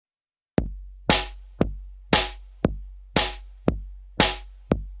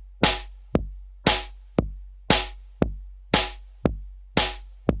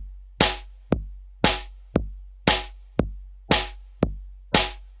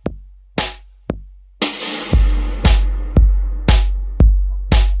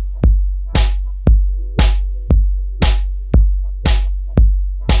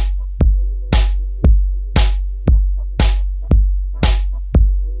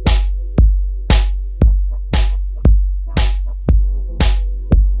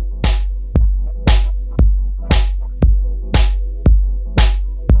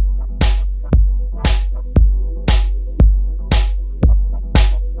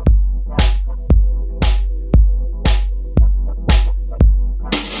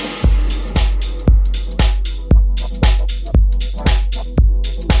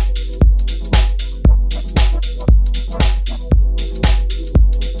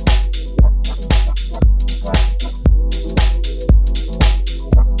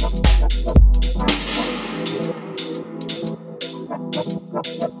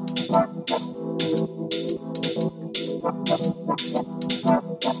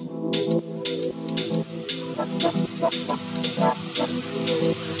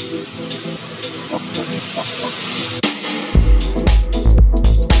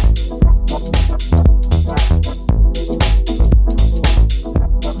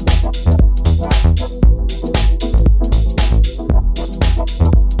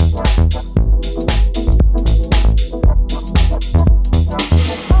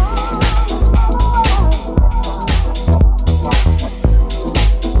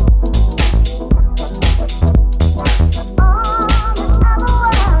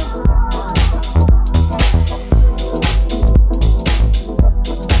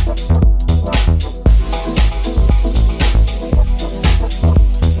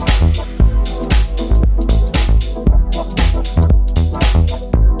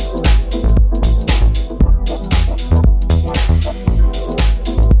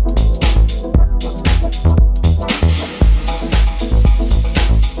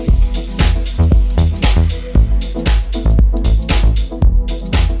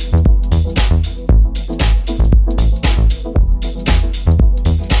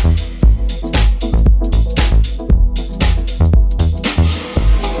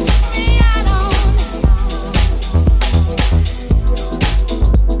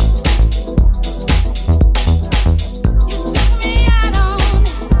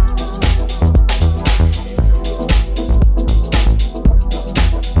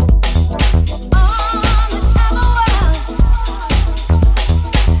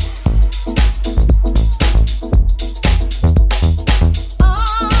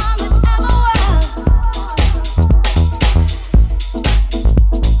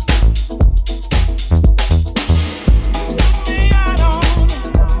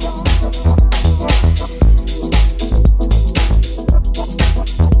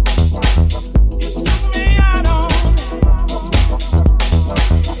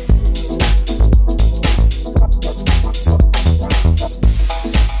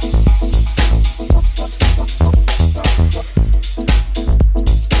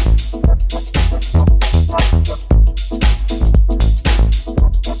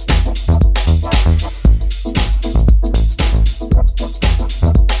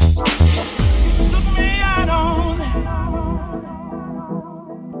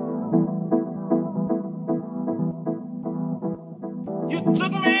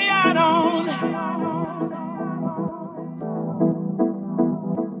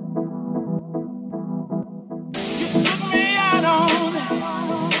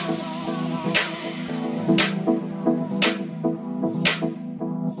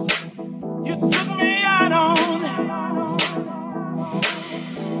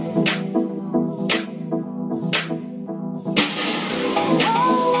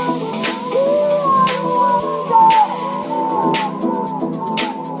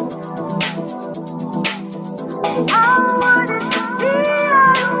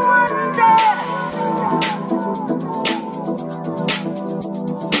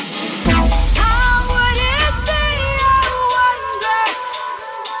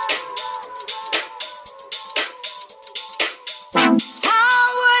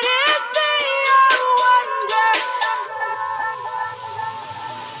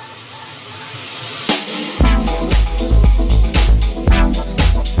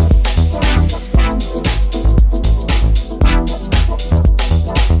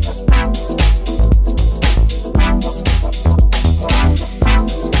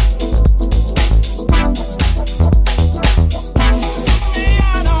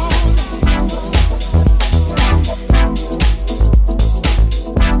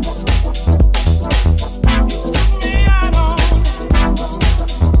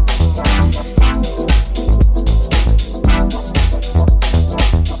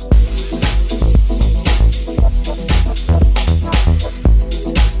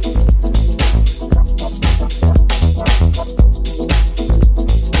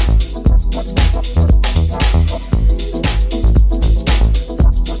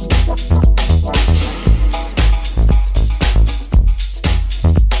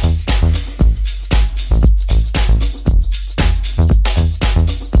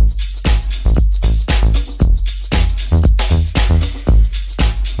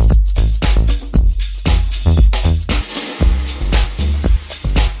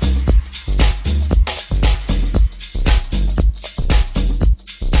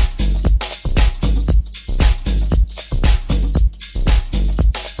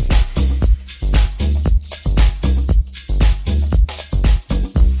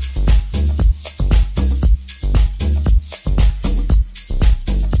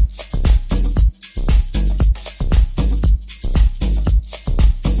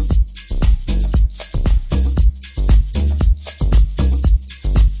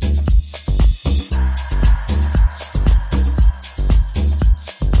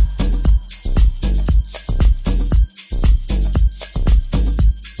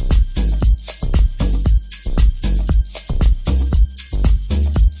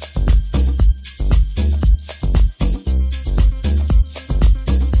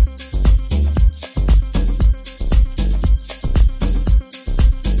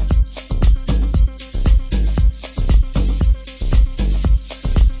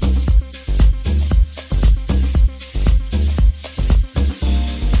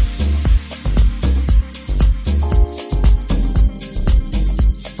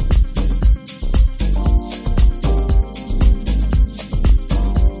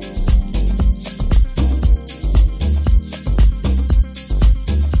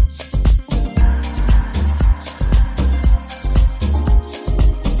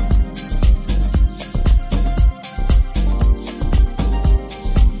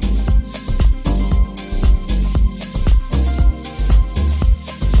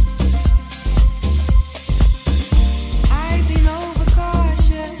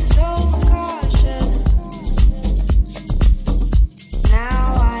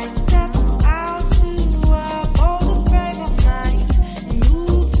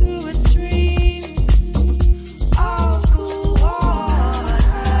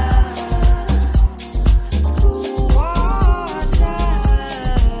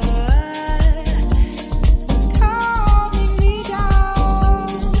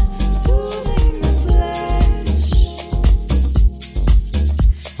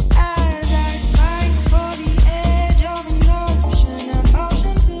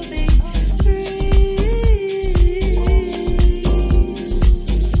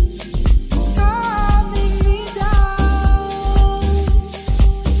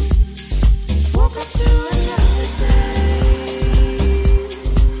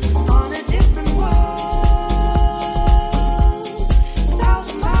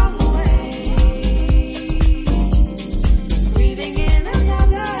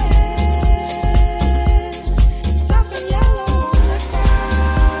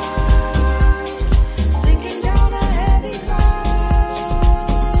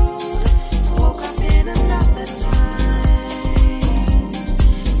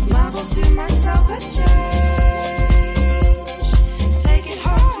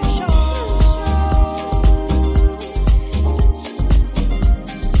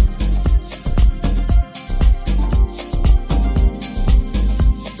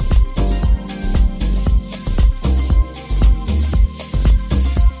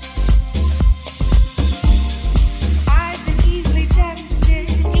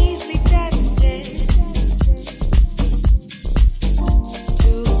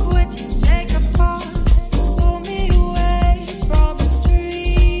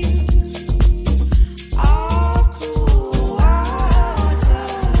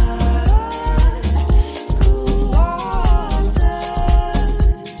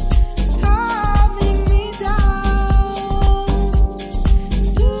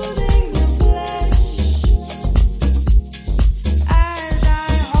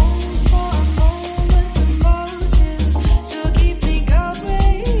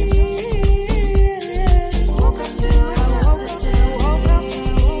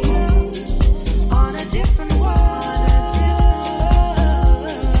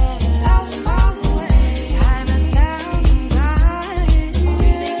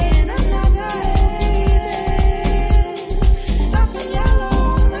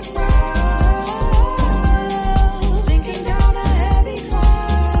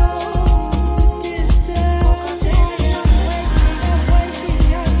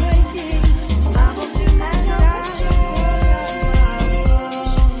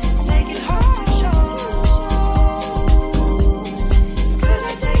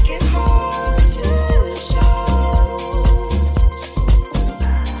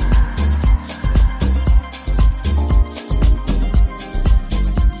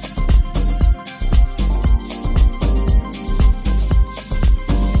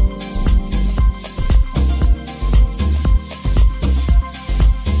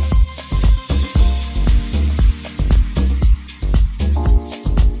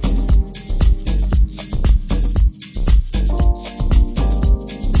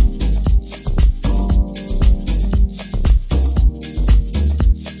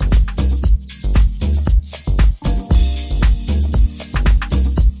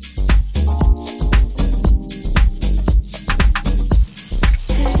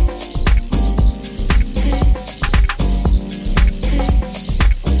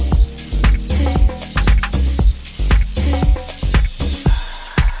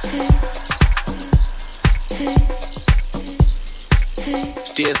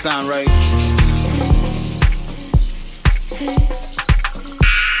it sound right?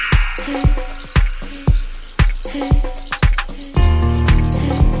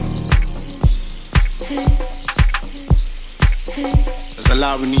 There's a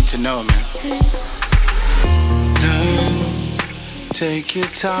lot we need to know, man. Take your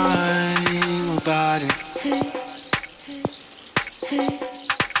time about it.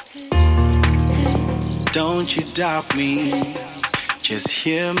 Don't you doubt me, just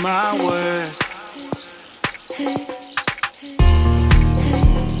hear my word.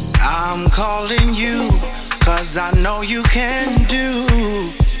 I'm calling you, 'cause I know you can do.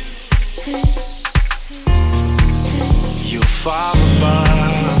 You're far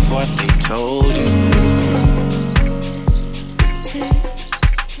above what they told you.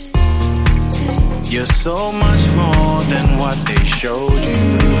 You're so much more than what they showed you.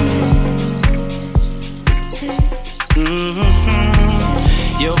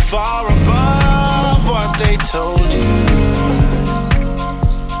 You're far above what they told you.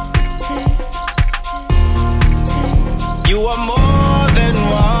 You are more than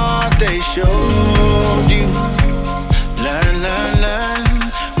what they showed you. Learn, learn, learn.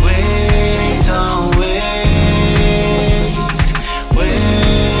 Wait, oh, wait.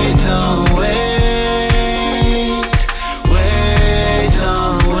 Wait, oh, wait. Wait,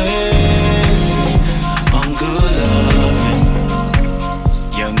 oh, wait. On good loving,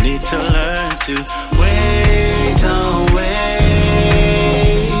 you need to learn to wait, oh,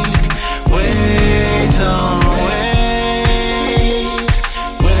 wait. Wait, oh, wait.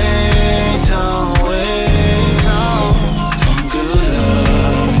 Wait, oh, wait, oh. On good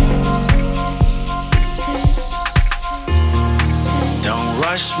loving. Don't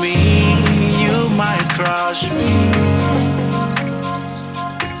rush me, you might crush me.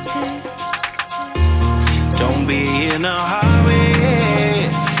 Don't be in a hurry,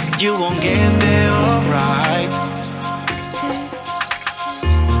 you won't get there alright.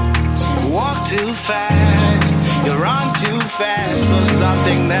 Walk too fast, you run too fast for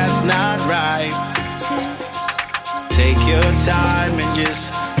something that's not right. Take your time and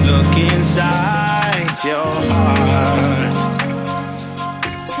just look inside your heart.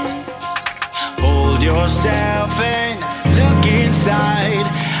 Hold yourself and look inside.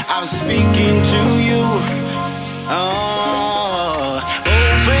 I'm speaking to you. Oh,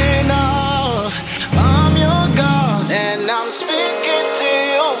 open up, I'm your God, and I'm speaking to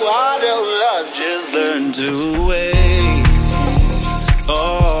you. Out of love, just learn to wait.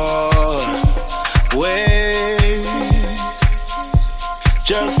 Oh, wait.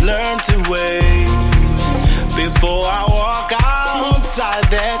 Just learn to wait before I walk outside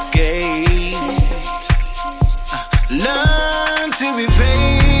that gate. Learn to be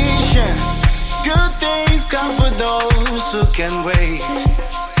patient. Good things come for those who can wait.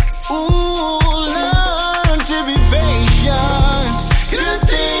 Ooh, learn to be patient. Good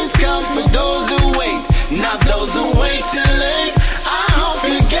things come for those who wait, not those who wait till late. I hope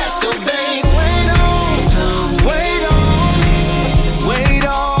you get the bait. Wait on, wait on, wait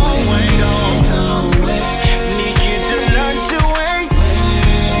on, wait on. Need you to learn to wait.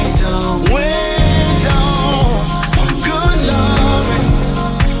 Wait on, good loving.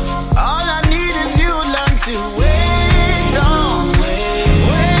 All I need is you learn to wait on.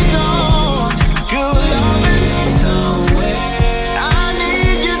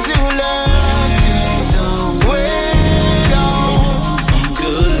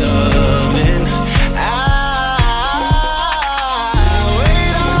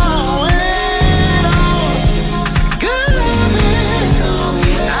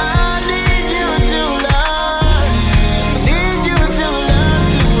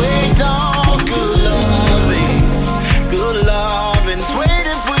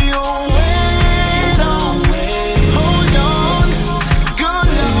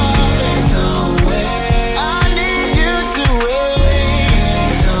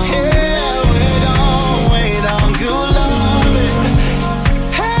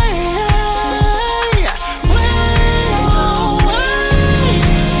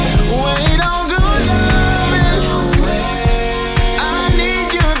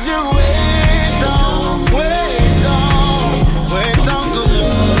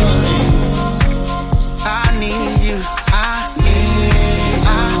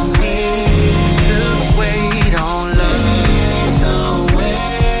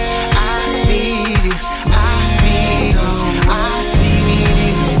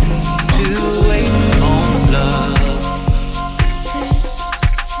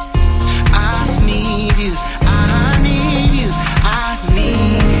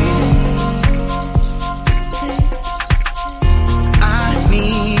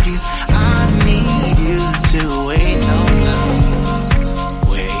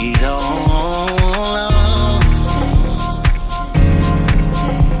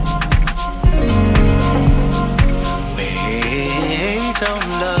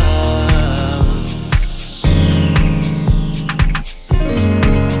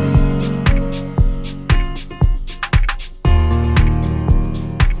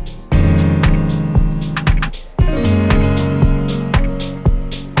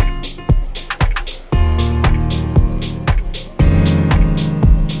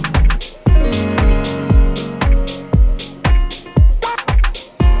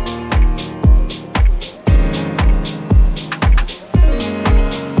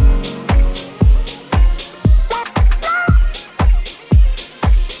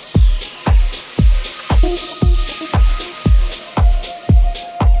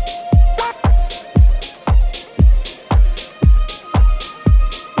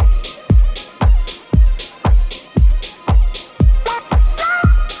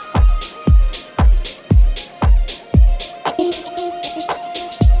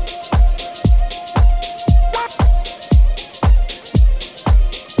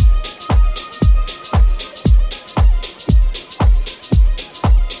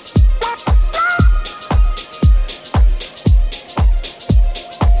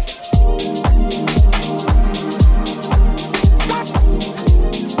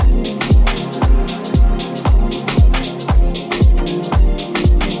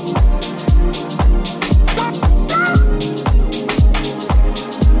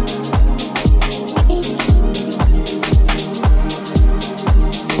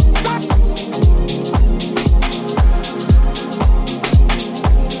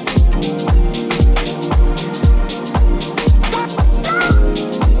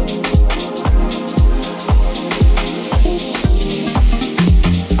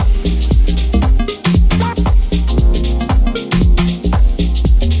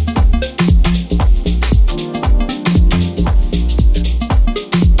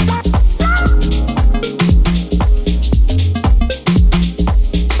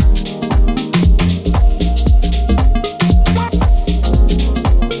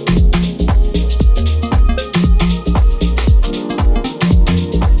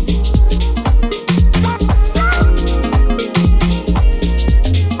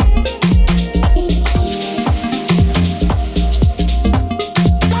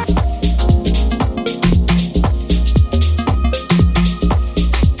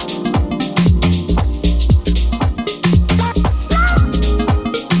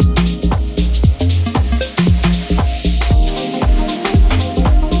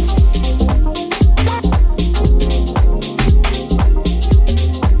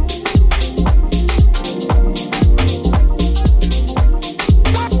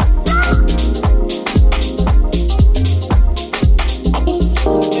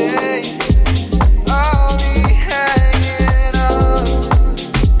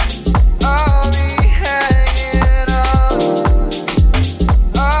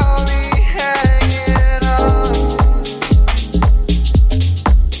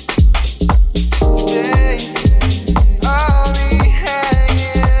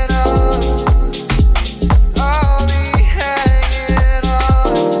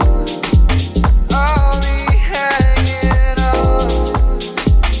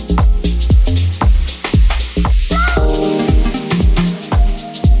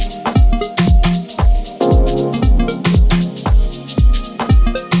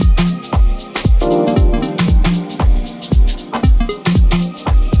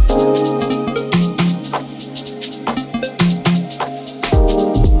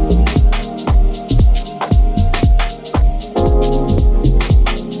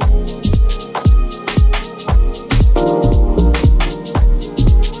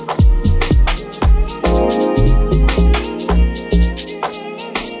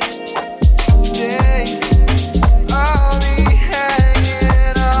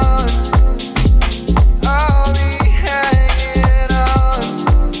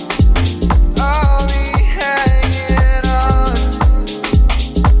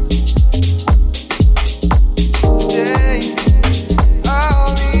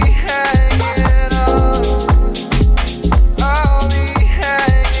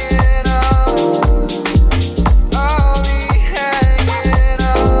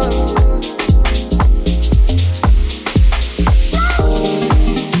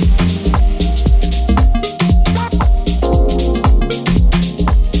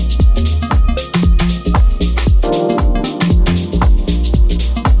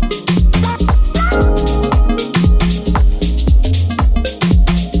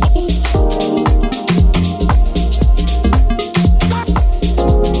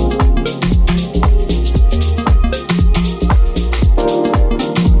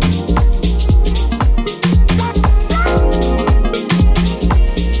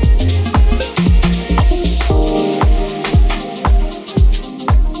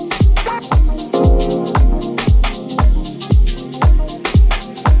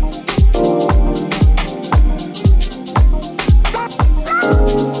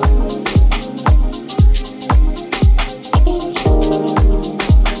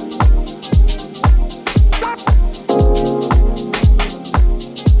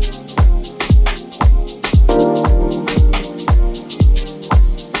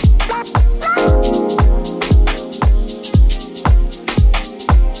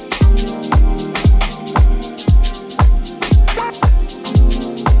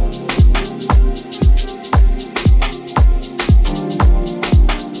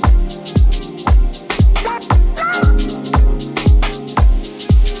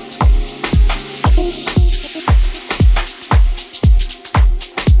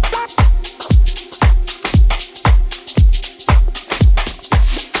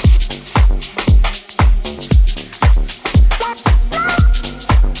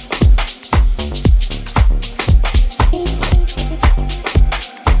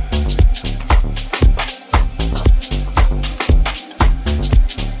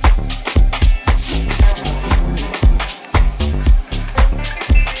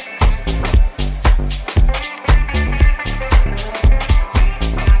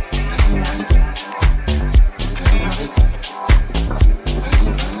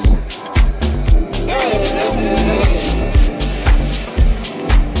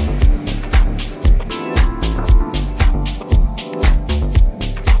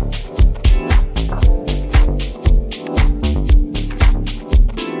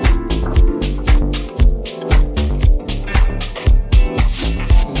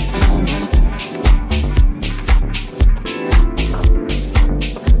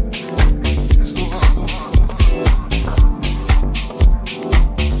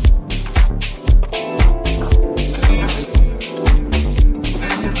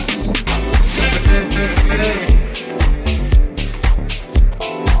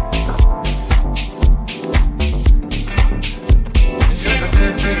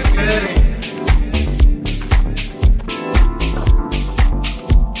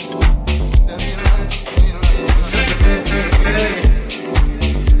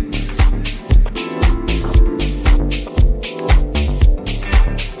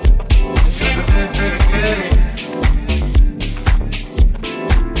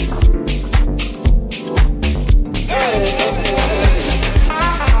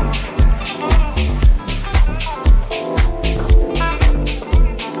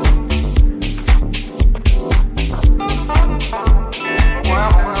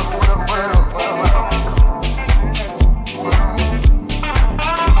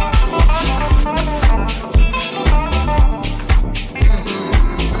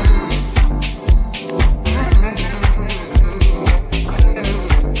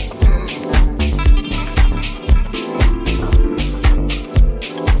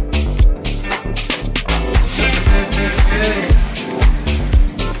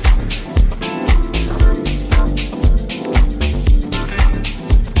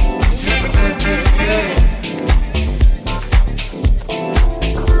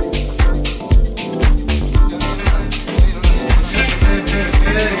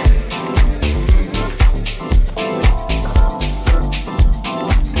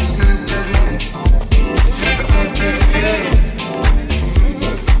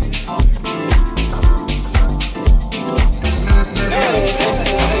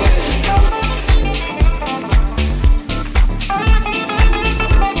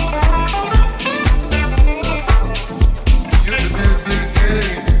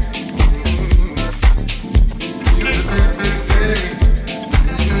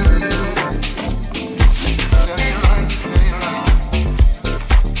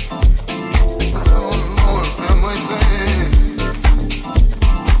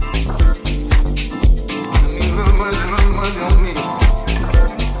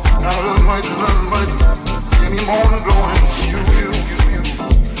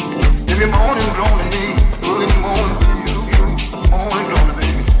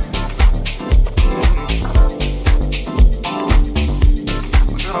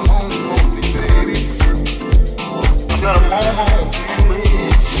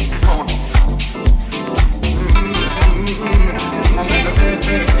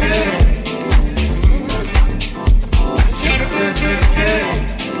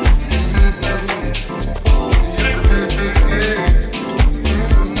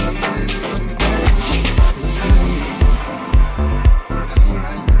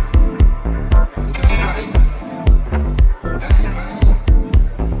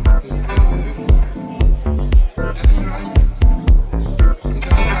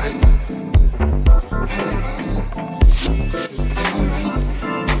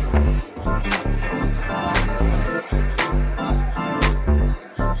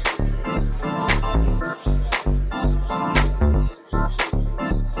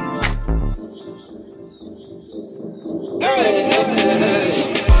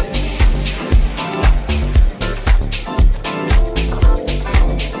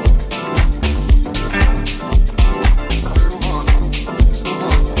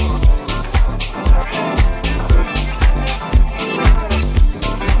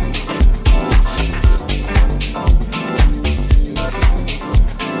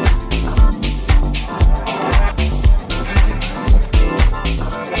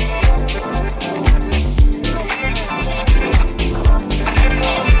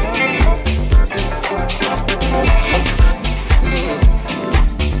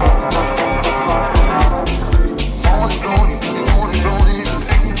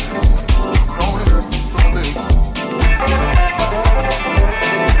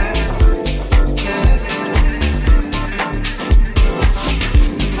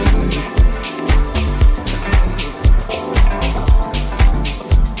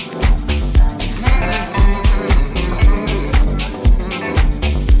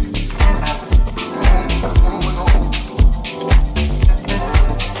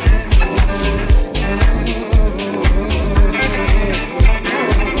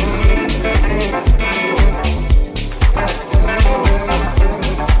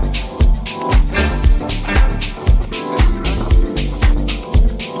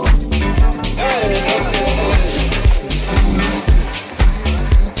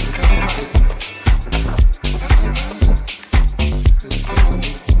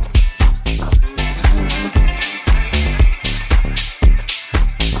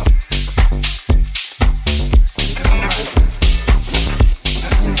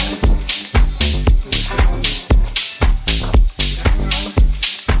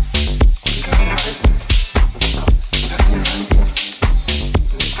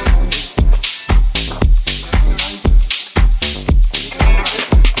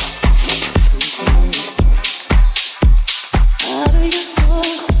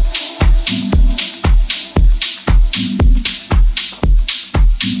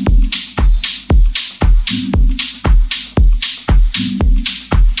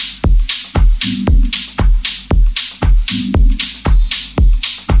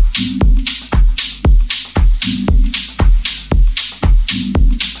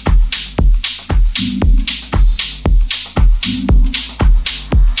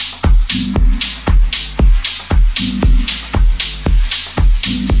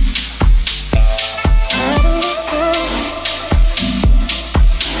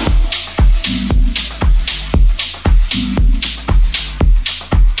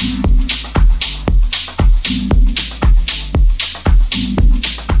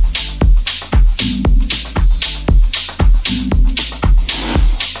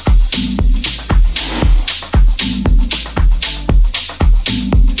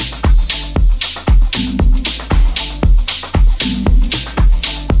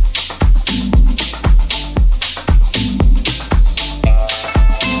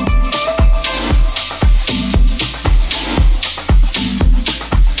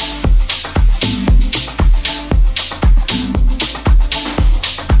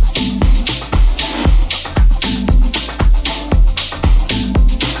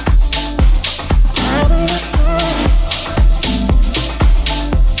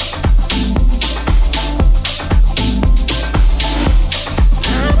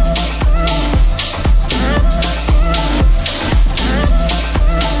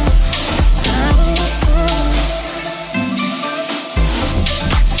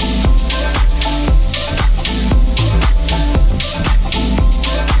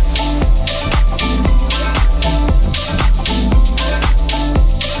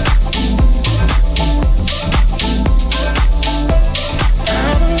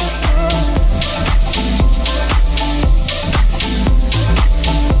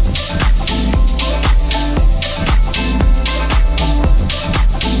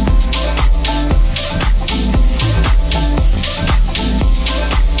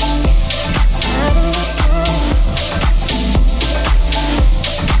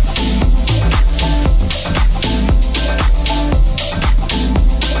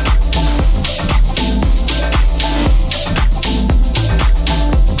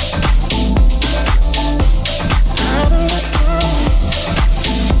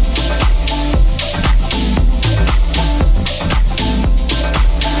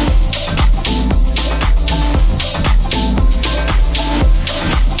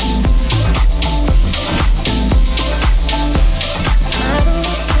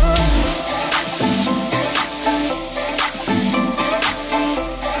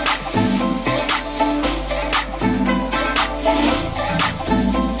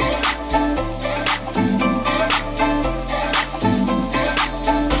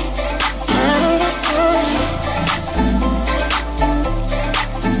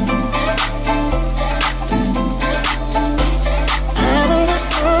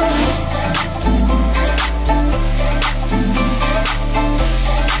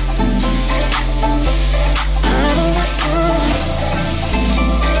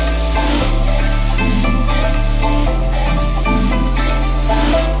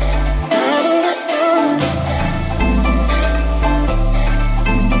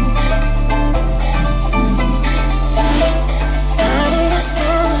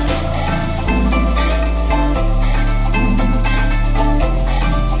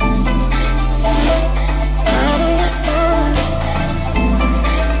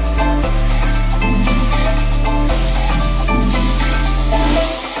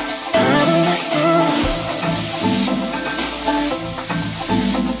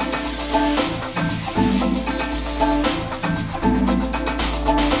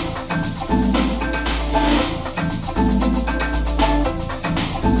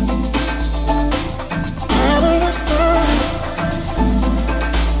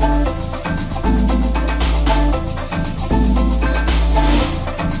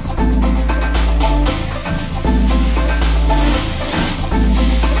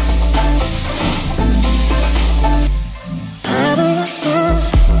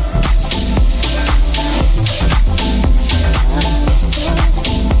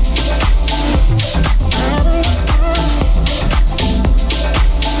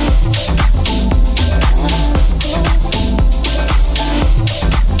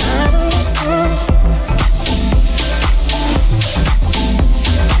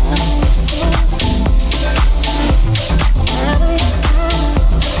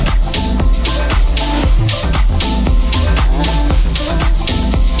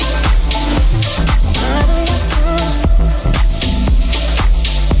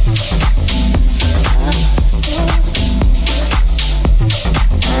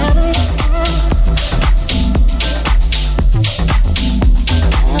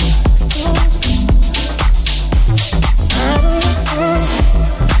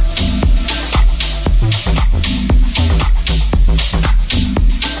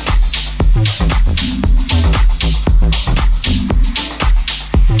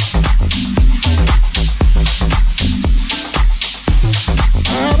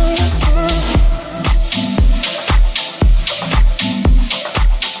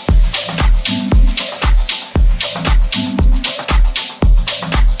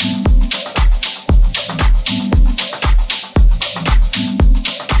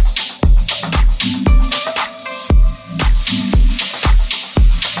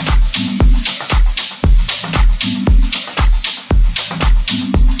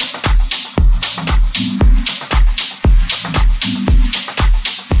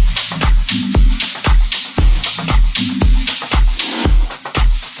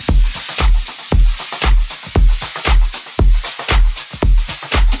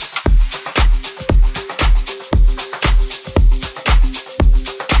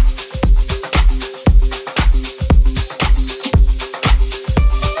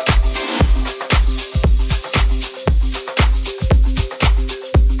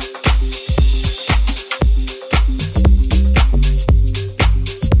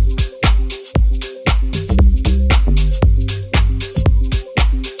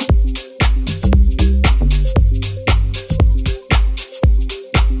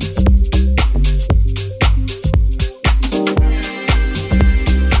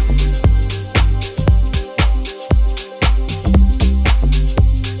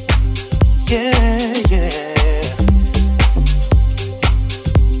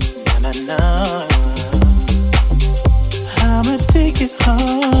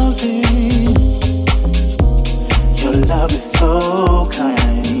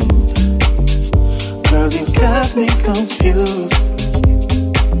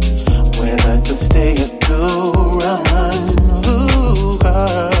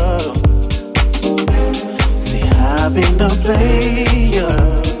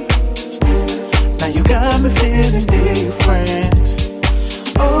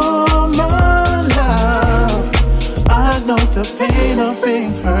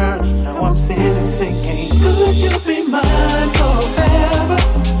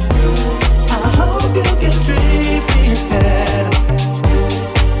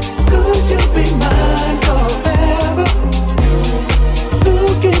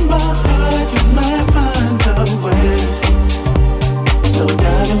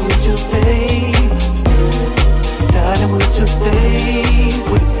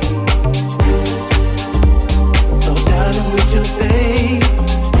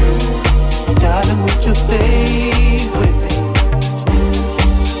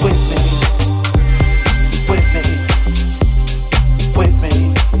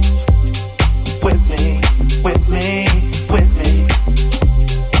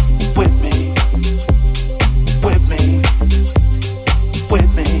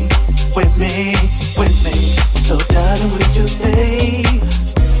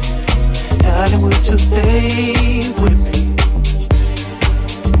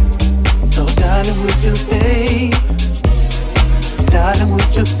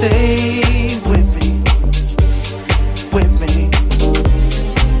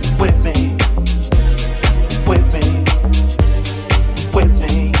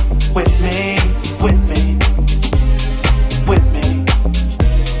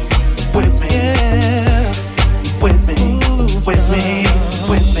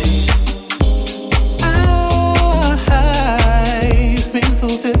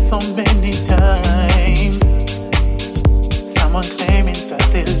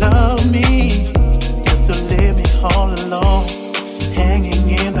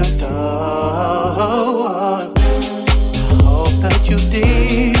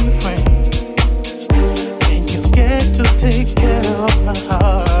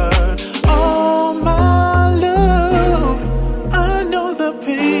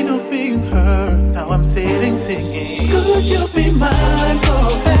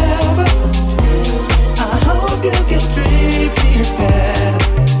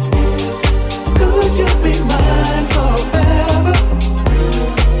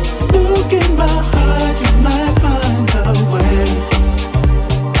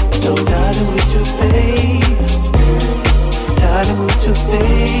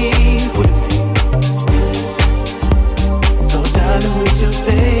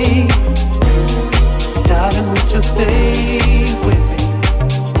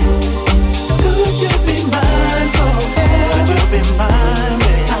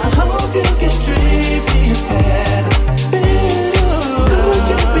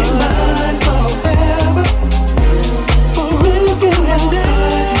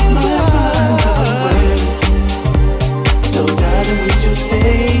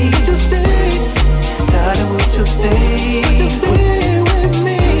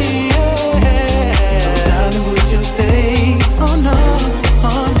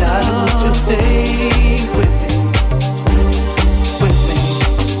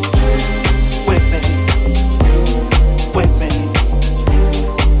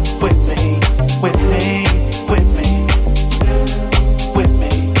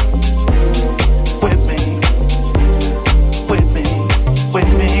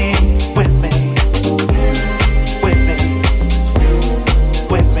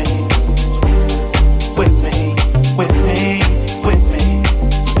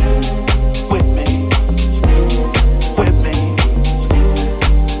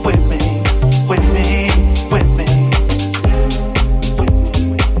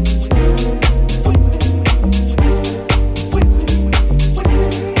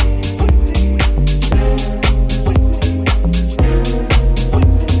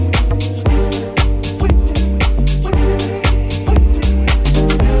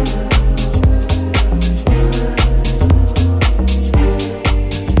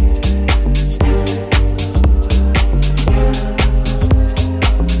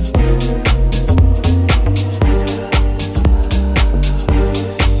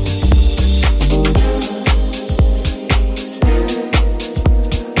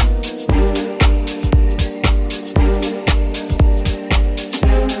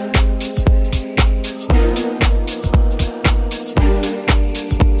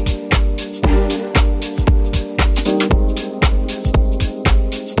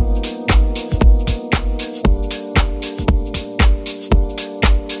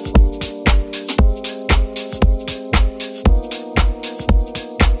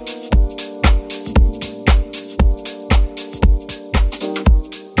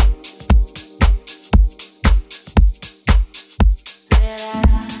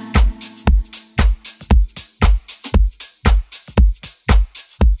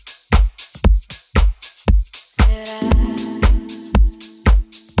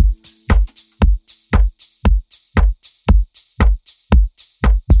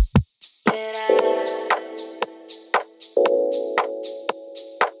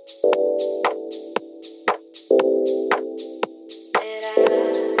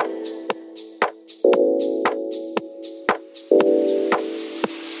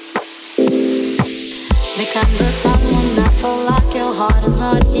 heart is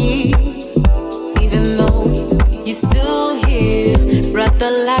not here, even though you're still here.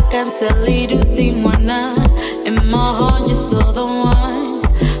 Rather like I'm telling you, Timona. In my heart, you're still the one.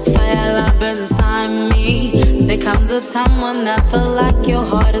 Fire up inside me. There comes a time when I feel like your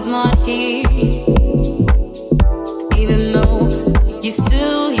heart is not here, even though you're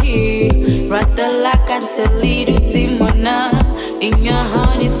still here. Rather like I'm telling you, Timona. In your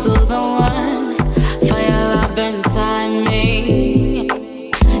heart, you're still the one. Fire up inside me.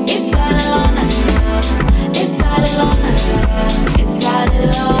 It's all alone and love. It's all alone and love. It's all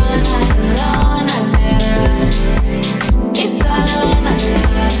alone and alone and love. It's all alone and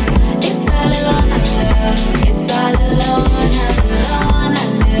love. It's all alone and love. It's all alone and alone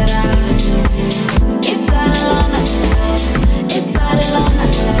and love. It's all alone and love. It's all alone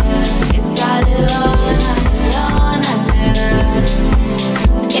and love. It's all alone and alone and love.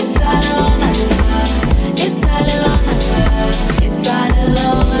 It's all alone and love. It's all alone and love. It's all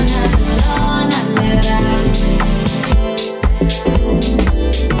alone and alone and love.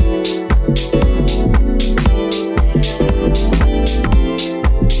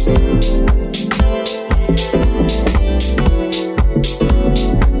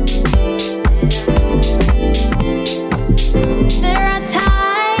 There are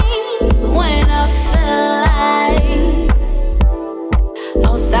times when I feel like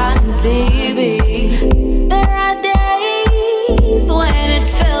outside on TV. There are days when it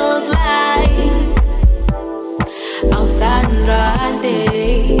feels like outside on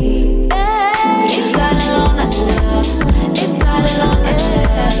Friday. It's all alone and love. It's all alone and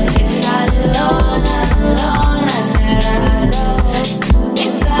love. It's all alone and alone and love.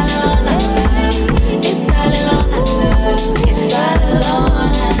 It's all alone and love. It's all alone and love. It's all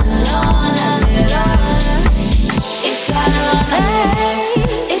alone and alone and love. It's all alone and love.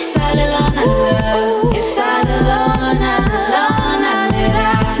 It's all alone and love. It's all alone and alone and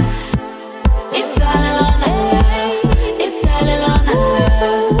love. It's all alone and love. It's all alone and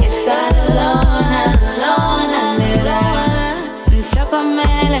love. It's all alone and alone and love.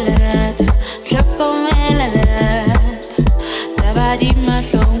 Chocomelade, chocomelade. Daba di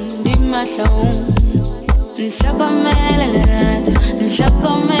mason, di mason. Chocomelade,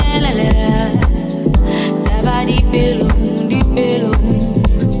 chocomelade. Daba di pilum, di pilum.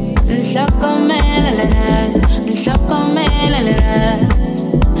 Chocomelade, chocomelade.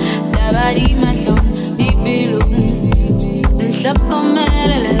 Daba di mason, di pilum.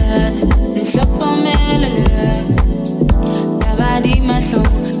 Chocomelade, chocomelade. Daba di mason.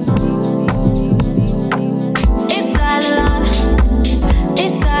 It's all alone.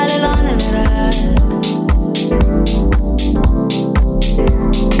 It's all alone and love.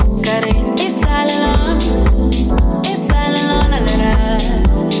 It's all alone. It's all alone and love.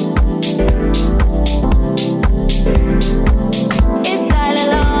 It's all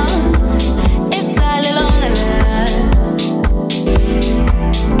alone. It's all alone and love.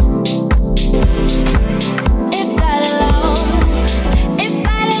 It's all alone. It's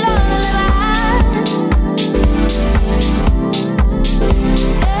all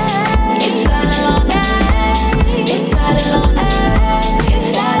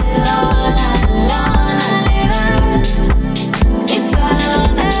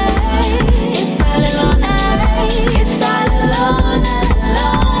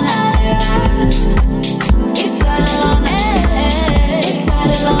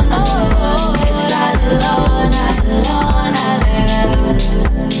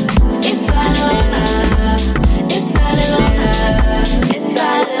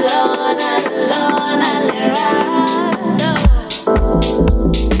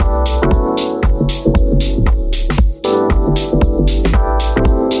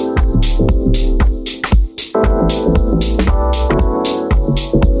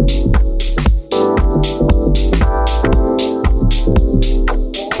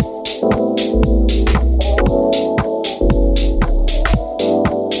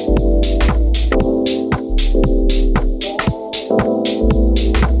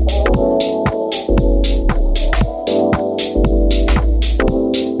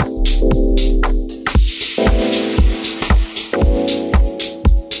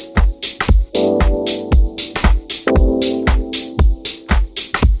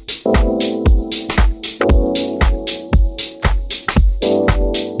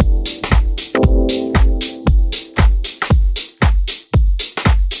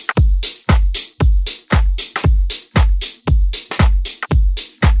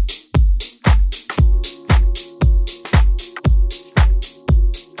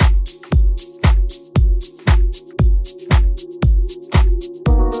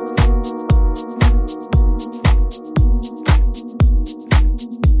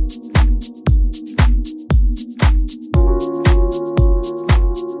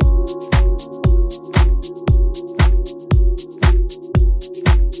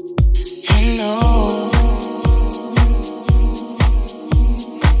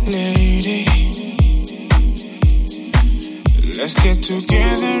lady. Let's get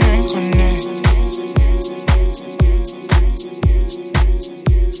together and connect.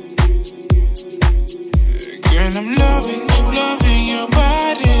 Girl, I'm loving your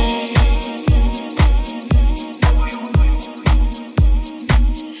body.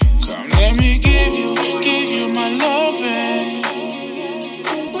 Come, let me give you my loving.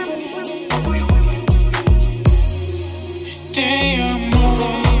 Te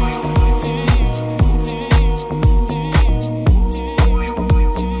amo.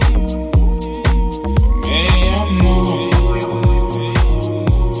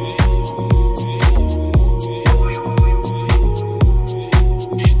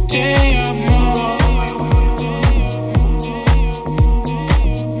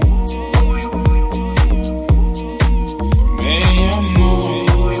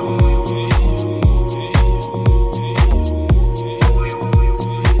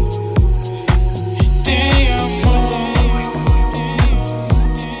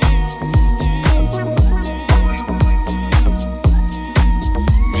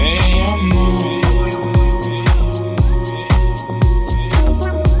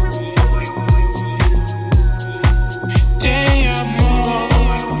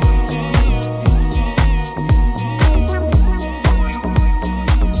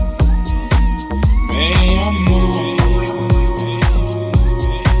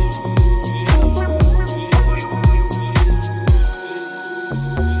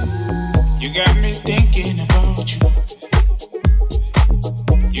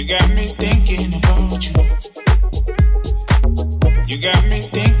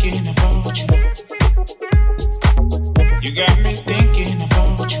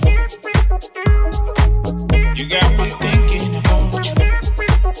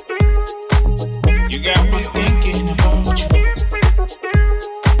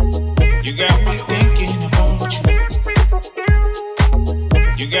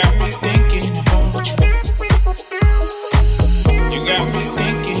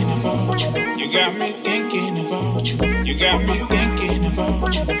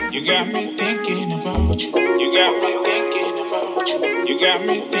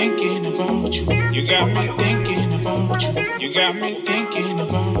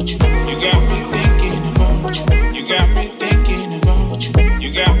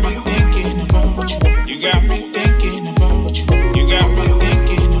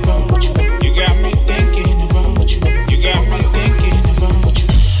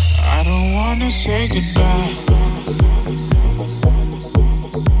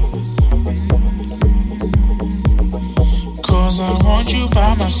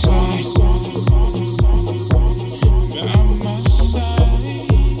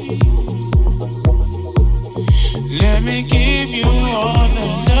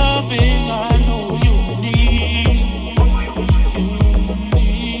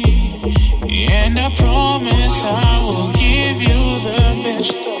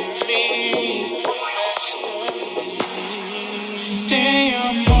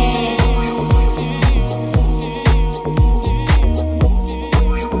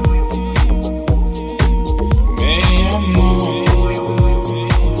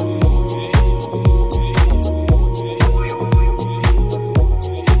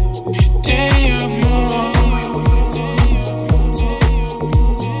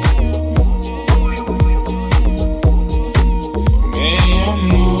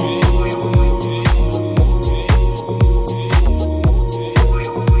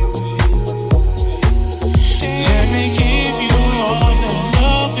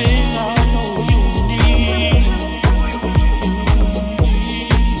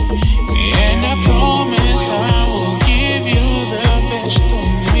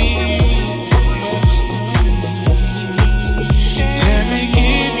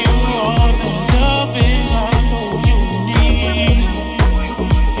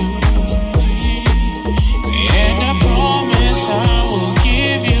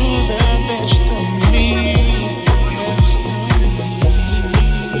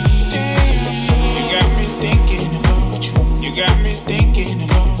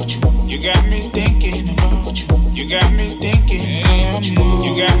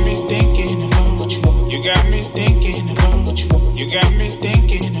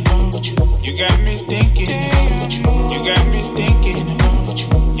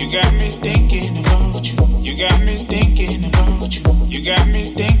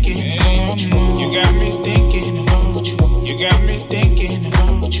 You got me thinking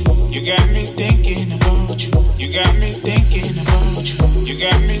about you. You got me thinking about you. You got me thinking about you. You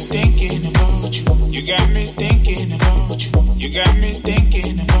got me thinking about you. You got me thinking about you. You got me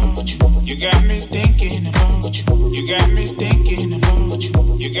thinking about you. You got me thinking about you. You got me thinking about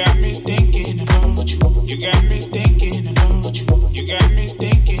you. You got me thinking about you. You got me thinking about you. You got me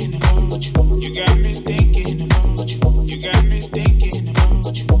thinking about you. You got me thinking about you. You got me thinking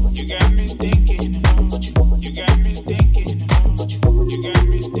about you. You got me thinking about you. You got me thinking about you. You got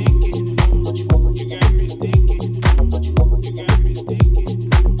me thinking about you. You got me thinking about you. You got me thinking about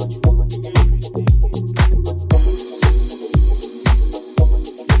you.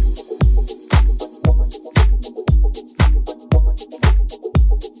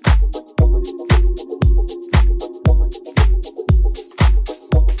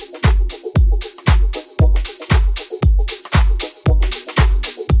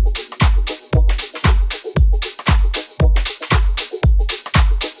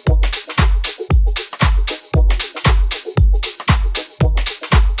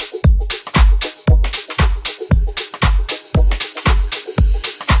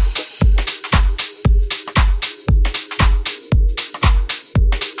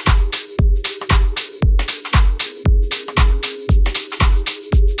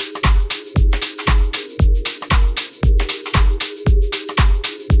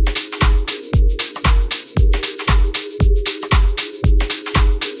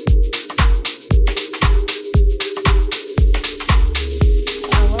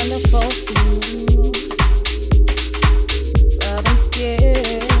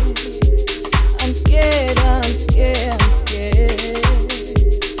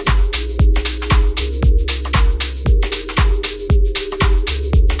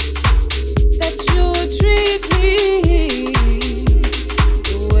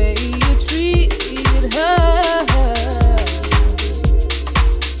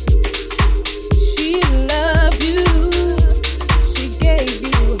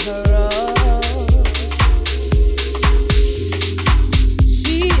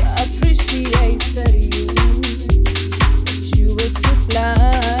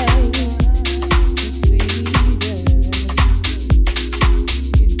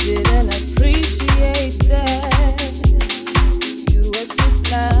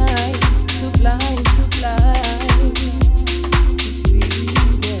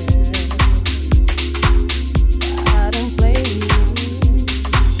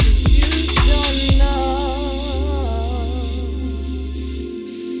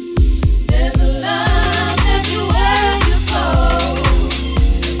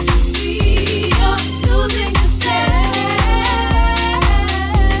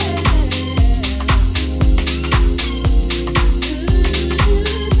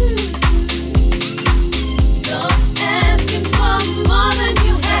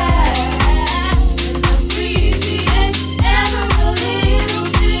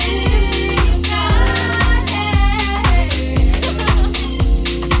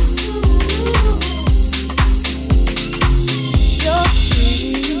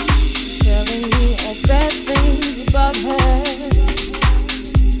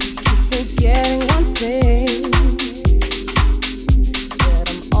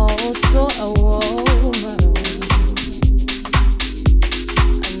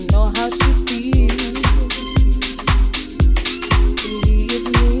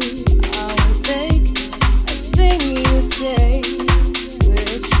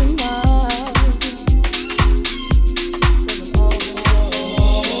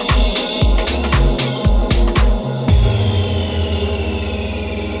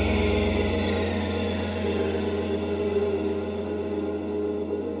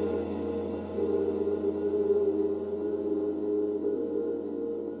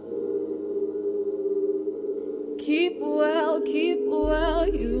 Keep well,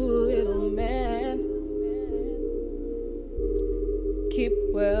 you little man. Keep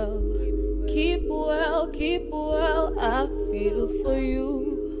well, keep well, keep well, I feel for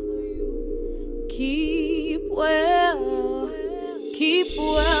you. Keep well, keep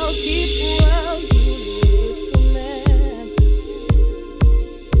well, keep well, you little man.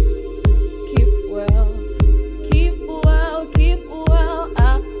 Keep well, keep well, keep well,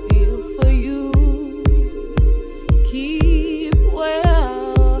 I feel for you. Keep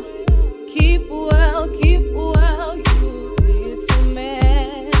well, keep well, keep well, you little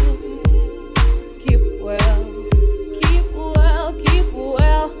man. Keep well, keep well, keep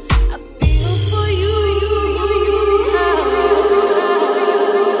well, I feel for you.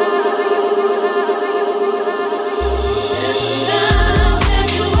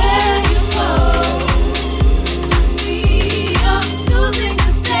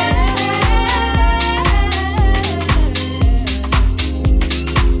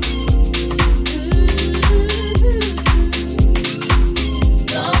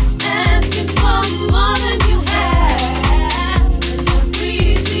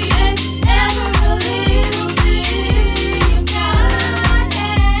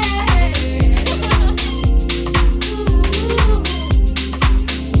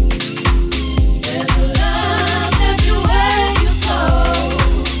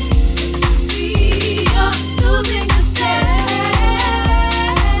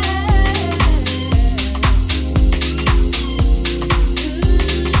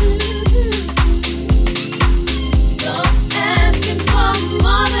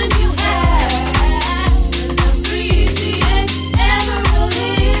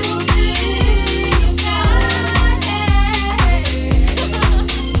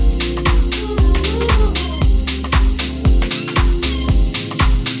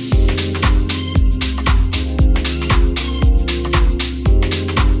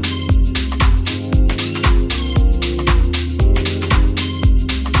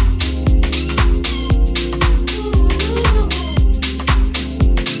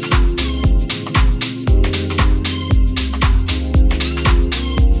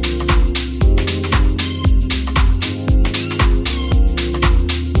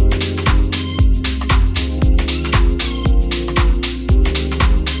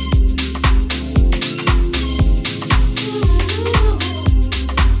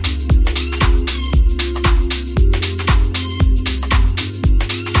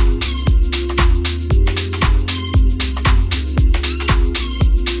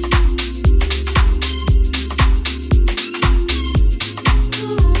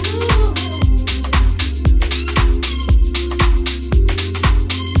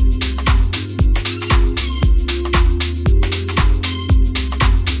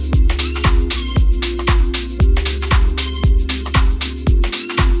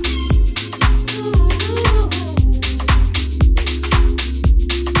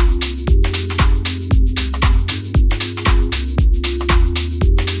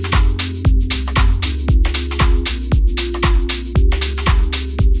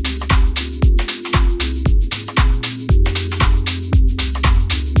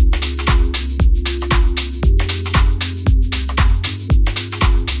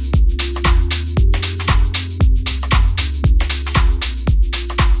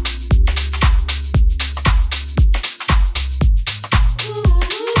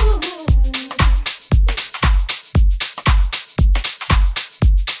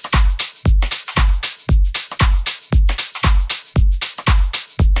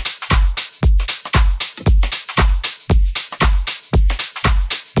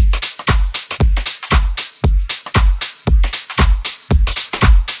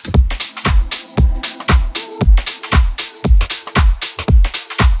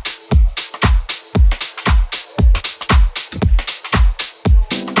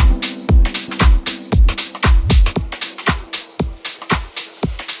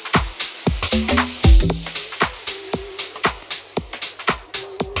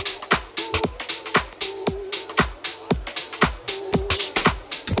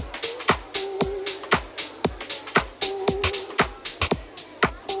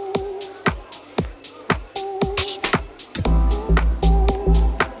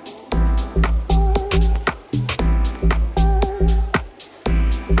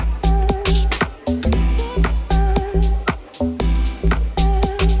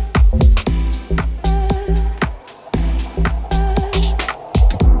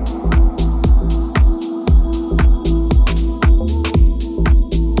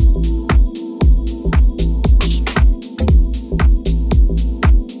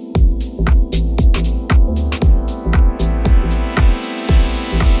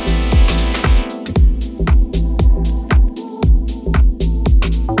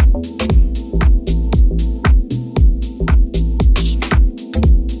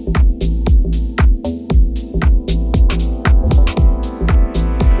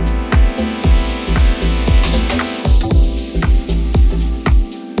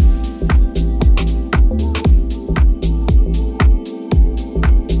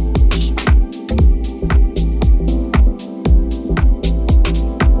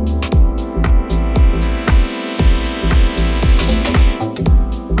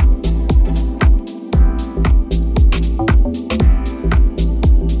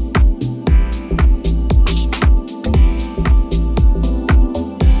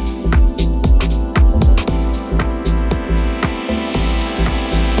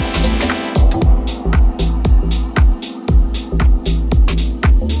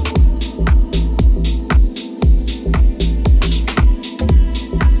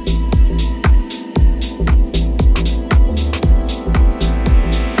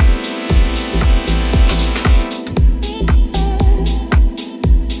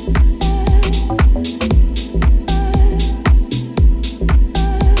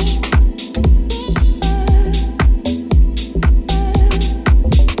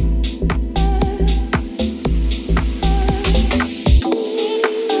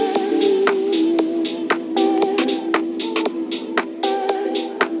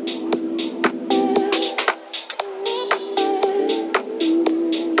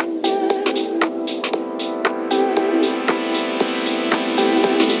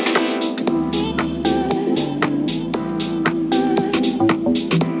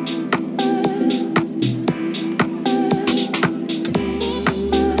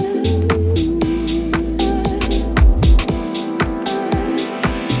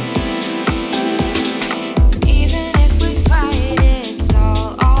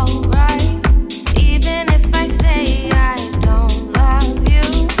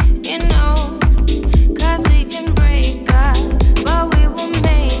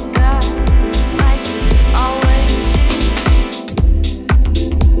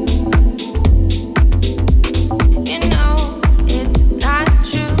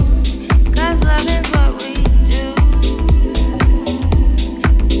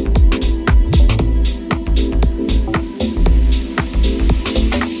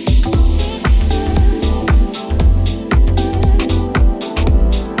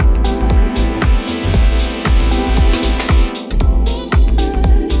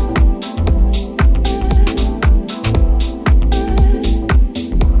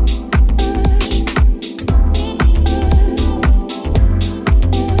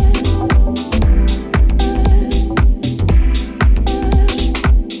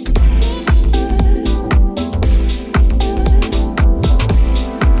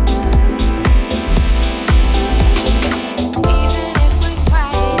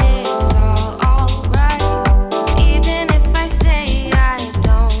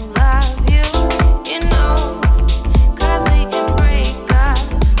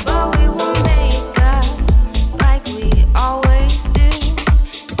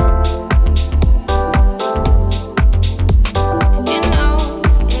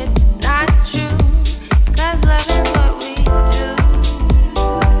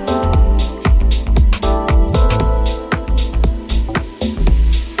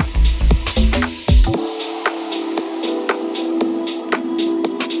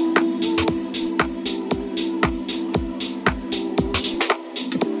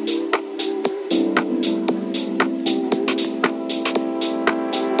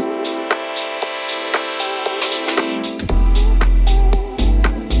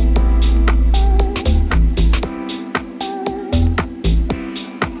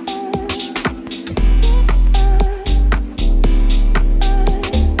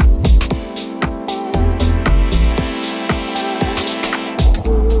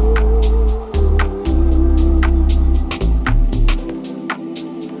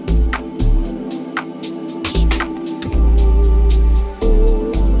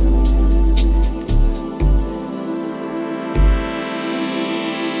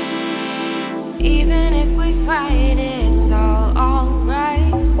 fight, it's all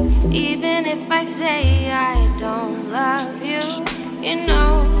alright. Even if I say I don't love you, you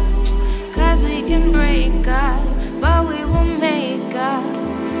know, 'cause we can break up, but we will make up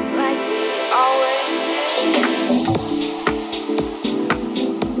like we always do.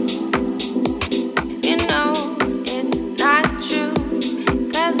 You know, it's not true,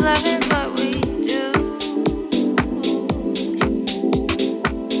 'cause love is